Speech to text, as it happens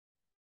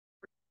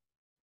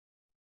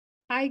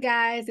Hi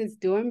guys, it's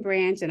Dawn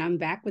Branch and I'm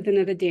back with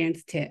another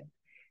dance tip.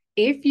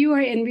 If you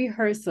are in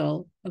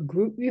rehearsal, a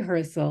group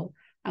rehearsal,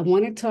 I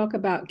want to talk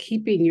about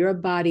keeping your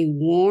body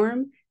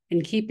warm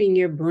and keeping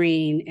your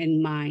brain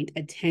and mind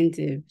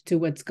attentive to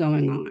what's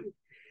going on.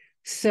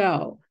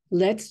 So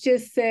let's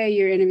just say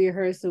you're in a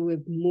rehearsal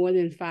with more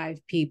than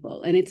 5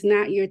 people and it's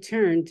not your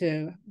turn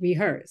to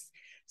rehearse.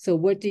 So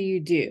what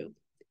do?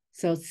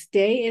 So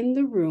stay in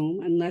the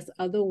room unless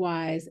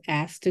otherwise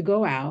asked to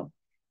go out.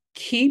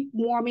 Keep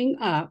warming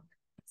up,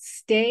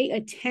 stay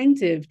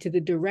attentive to the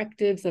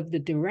directives of the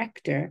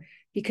director,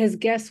 because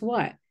guess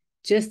what?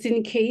 Just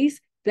in case,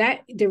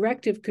 that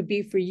directive could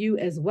be for you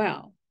as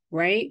well,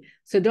 right?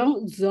 So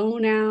don't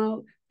zone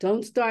out,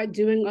 don't start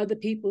doing other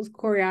people's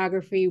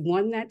choreography.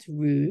 One, that's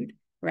rude,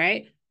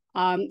 right?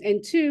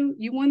 And two,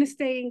 you want to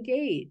stay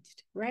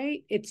engaged,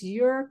 right? It's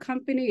your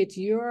company, it's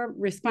your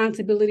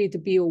responsibility to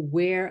be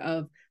aware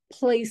of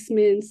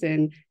placements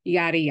and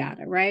yada,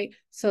 yada, right?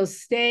 So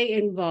stay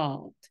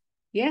involved.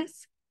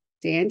 Yes.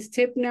 Dance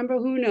tip number,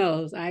 who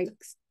knows? I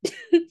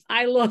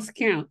lost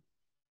count.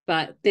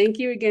 But thank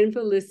you again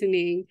for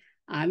listening.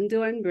 I'm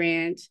Dawn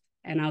Branch,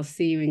 and I'll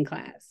see you in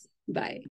class. Bye.